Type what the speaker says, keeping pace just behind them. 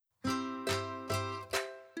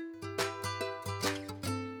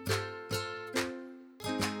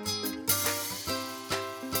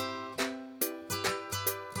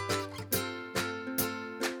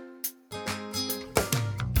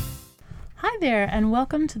there, and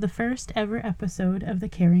welcome to the first ever episode of The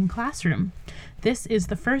Caring Classroom. This is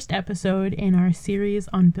the first episode in our series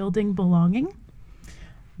on building belonging.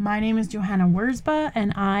 My name is Johanna Wurzba,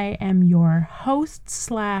 and I am your host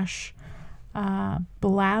slash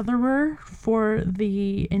blatherer for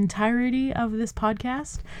the entirety of this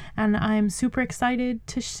podcast, and I'm super excited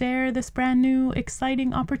to share this brand new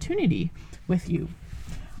exciting opportunity with you.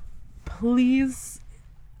 Please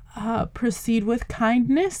proceed with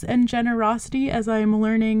kindness and generosity as I'm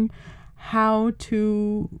learning how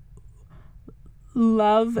to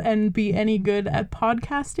love and be any good at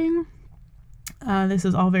podcasting. This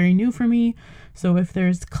is all very new for me, so if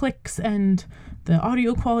there's clicks and the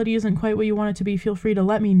audio quality isn't quite what you want it to be, feel free to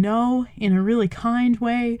let me know in a really kind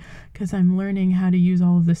way, because I'm learning how to use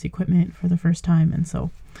all of this equipment for the first time, and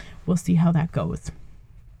so we'll see how that goes.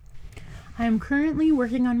 I am currently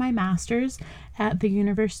working on my master's at the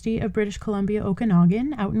University of British Columbia,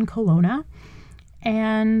 Okanagan, out in Kelowna,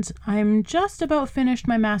 and I'm just about finished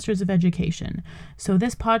my Master's of Education. So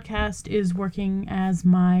this podcast is working as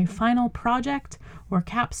my final project or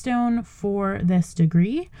capstone for this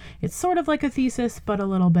degree. It's sort of like a thesis, but a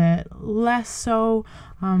little bit less so,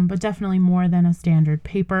 but definitely more than a standard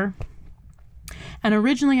paper. And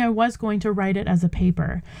originally I was going to write it as a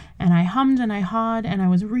paper, and I hummed and I hawed, and I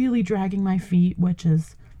was really dragging my feet, which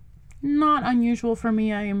is not unusual for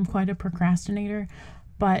me. I am quite a procrastinator,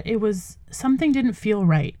 but something didn't feel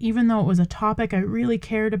right. Even though it was a topic I really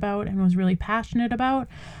cared about and was really passionate about,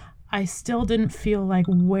 I still didn't feel like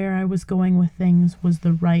where I was going with things was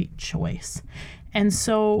the right choice. And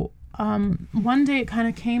so one day it kind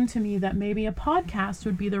of came to me that maybe a podcast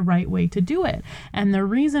would be the right way to do it. And the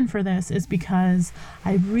reason for this is because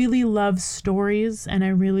I really love stories and I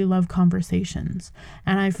really love conversations.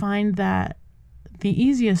 And I find that the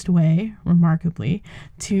easiest way, remarkably,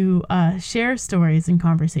 to share stories and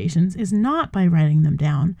conversations is not by writing them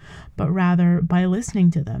down, but rather by listening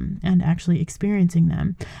to them and actually experiencing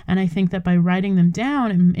them. And I think that by writing them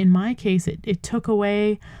down, in my case, it took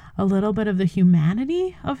away a little bit of the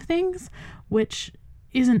humanity of things, which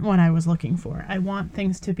isn't what I was looking for. I want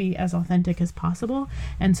things to be as authentic as possible.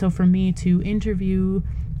 And so for me to interview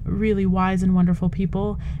really wise and wonderful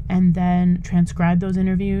people and then transcribe those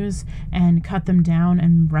interviews and cut them down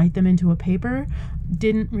and write them into a paper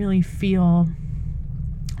didn't really feel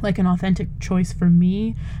like an authentic choice for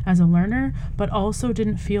me as a learner, but also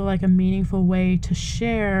didn't feel like a meaningful way to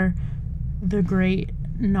share the great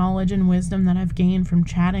knowledge and wisdom that I've gained from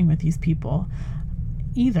chatting with these people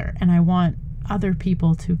either. And I want other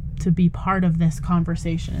people to be part of this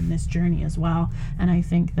conversation and this journey as well. And I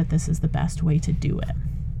think that this is the best way to do it.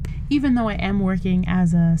 Even though I am working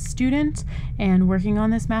as a student and working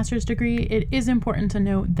on this master's degree, it is important to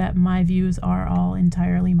note that my views are all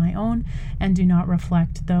entirely my own and do not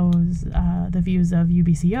reflect the views of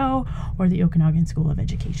UBCO or the Okanagan School of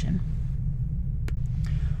Education.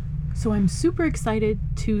 So I'm super excited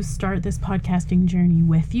to start this podcasting journey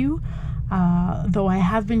with you. Though I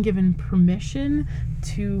have been given permission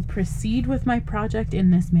to proceed with my project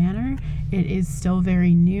in this manner, it is still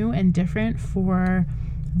very new and different for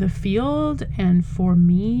the field and for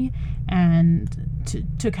me, and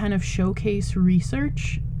to kind of showcase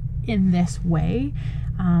research in this way.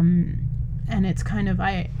 And it's kind of,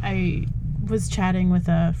 I was chatting with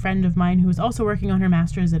a friend of mine who was also working on her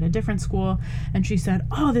master's at a different school, and she said,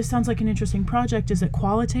 "Oh, this sounds like an interesting project. Is it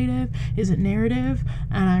qualitative? Is it narrative?"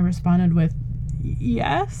 And I responded with,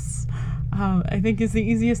 yes. I think is the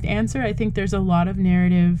easiest answer. I think there's a lot of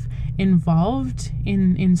narrative involved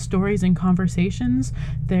in stories and conversations.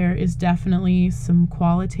 There is definitely some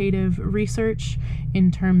qualitative research in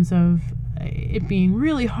terms of it being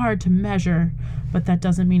really hard to measure, but that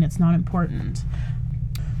doesn't mean it's not important.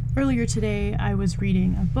 Earlier today, I was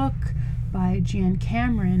reading a book by Jan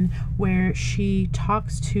Cameron where she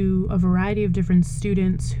talks to a variety of different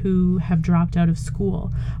students who have dropped out of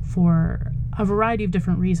school for a variety of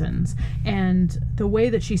different reasons. And the way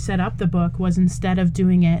that she set up the book was, instead of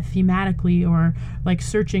doing it thematically or like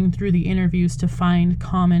searching through the interviews to find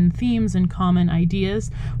common themes and common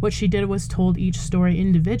ideas, what she did was told each story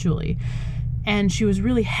individually. And she was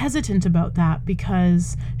really hesitant about that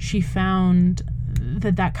because she found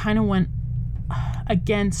that kind of went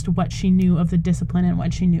against what she knew of the discipline and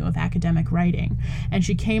what she knew of academic writing. And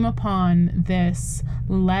she came upon this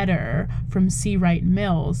letter from C. Wright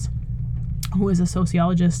Mills, who is a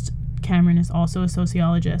sociologist. Cameron is also a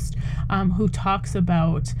sociologist, who talks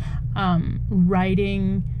about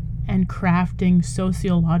writing and crafting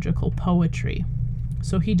sociological poetry.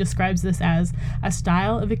 So he describes this as a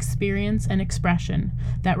style of experience and expression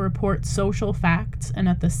that reports social facts and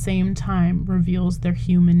at the same time reveals their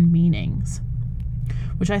human meanings.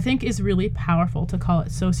 which I think is really powerful to call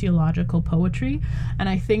it sociological poetry. And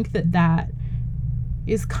I think that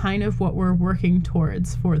is kind of what we're working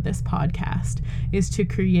towards for this podcast, is to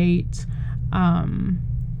create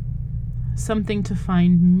something to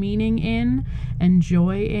find meaning in and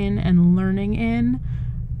joy in and learning in,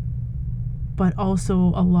 but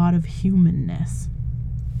also a lot of humanness.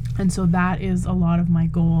 And so that is a lot of my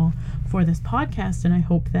goal for this podcast, and I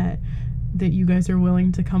hope that you guys are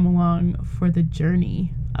willing to come along for the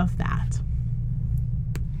journey of that.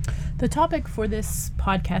 The topic for this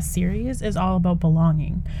podcast series is all about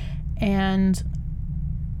belonging, and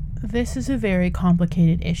this is a very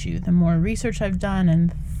complicated issue. The more research I've done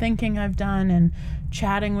and thinking I've done and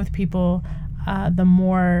chatting with people, the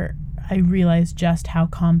more I realize just how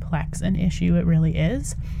complex an issue it really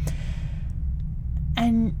is.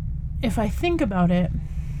 And if I think about it,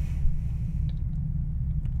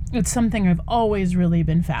 it's something I've always really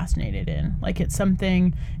been fascinated in. Like, it's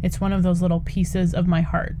one of those little pieces of my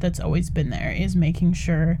heart that's always been there, is making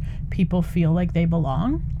sure people feel like they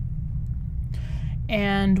belong.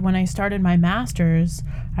 And when I started my master's,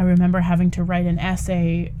 I remember having to write an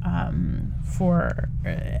essay for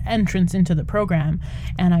entrance into the program,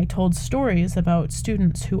 and I told stories about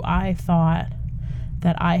students who I thought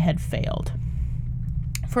that I had failed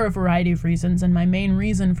for a variety of reasons. And my main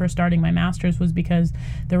reason for starting my master's was because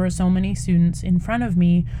there were so many students in front of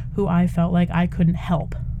me who I felt like I couldn't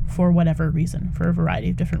help for whatever reason, for a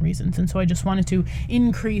variety of different reasons. And so I just wanted to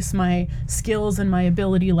increase my skills and my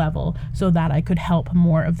ability level so that I could help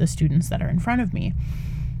more of the students that are in front of me.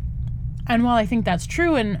 And while I think that's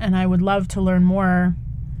true, and I would love to learn more,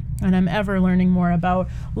 and I'm ever learning more about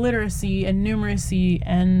literacy and numeracy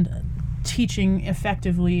and teaching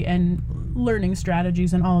effectively and learning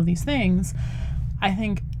strategies and all of these things, I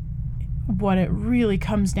think what it really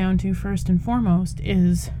comes down to first and foremost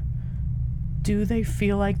is, do they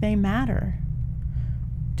feel like they matter?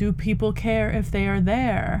 Do people care if they are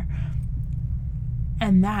there?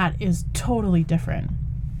 And that is totally different.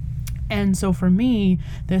 And so for me,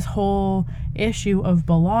 this whole issue of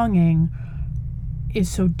belonging is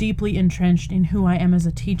so deeply entrenched in who I am as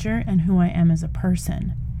a teacher and who I am as a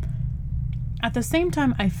person. At the same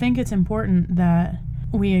time, I think it's important that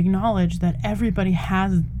we acknowledge that everybody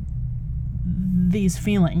has these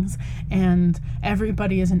feelings, and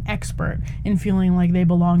everybody is an expert in feeling like they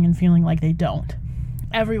belong and feeling like they don't.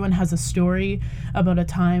 Everyone has a story about a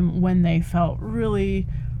time when they felt really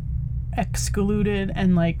excluded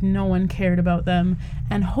and like no one cared about them,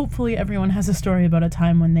 and hopefully everyone has a story about a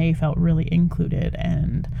time when they felt really included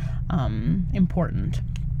and important.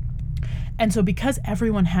 And so because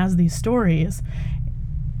everyone has these stories,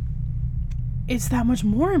 it's that much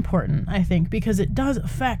more important, I think, because it does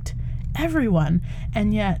affect everyone.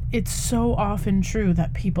 And yet it's so often true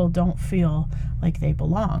that people don't feel like they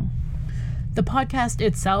belong. The podcast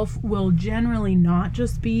itself will generally not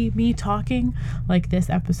just be me talking like this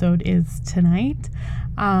episode is tonight.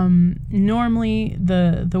 Normally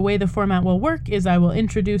the way the format will work is I will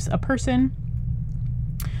introduce a person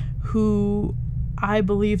who I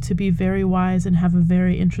believe to be very wise and have a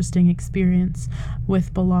very interesting experience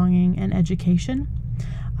with belonging and education.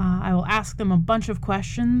 I will ask them a bunch of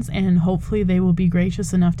questions, and hopefully they will be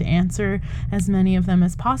gracious enough to answer as many of them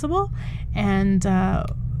as possible, and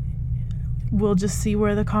we'll just see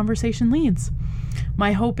where the conversation leads.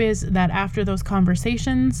 My hope is that after those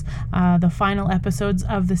conversations, the final episodes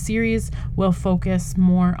of the series will focus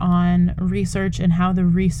more on research and how the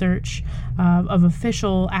research of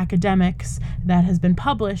official academics that has been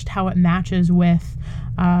published, how it matches with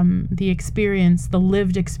the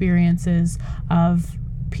lived experiences of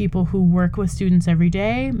people who work with students every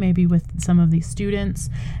day, maybe with some of these students,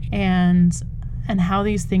 and how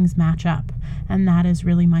these things match up. And that is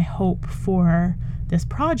really my hope for this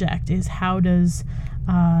project, is how does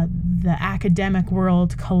the academic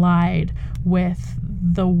world collide with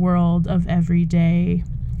the world of everyday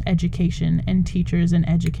education and teachers and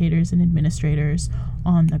educators and administrators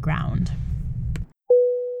on the ground.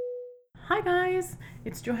 Hi guys,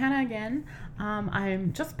 it's Johanna again.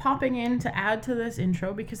 I'm just popping in to add to this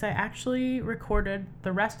intro because I actually recorded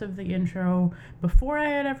the rest of the intro before I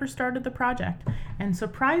had ever started the project, and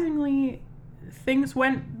surprisingly things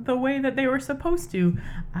went the way that they were supposed to.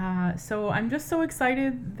 So I'm just so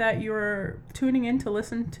excited that you're tuning in to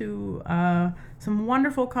listen to some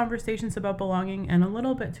wonderful conversations about belonging and a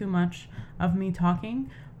little bit too much of me talking,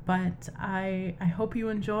 but I hope you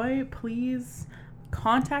enjoy. Please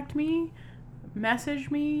contact me, message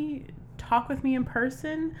me, talk with me in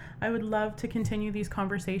person. I would love to continue these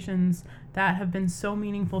conversations that have been so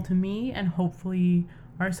meaningful to me and hopefully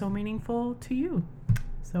are so meaningful to you.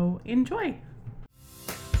 So enjoy.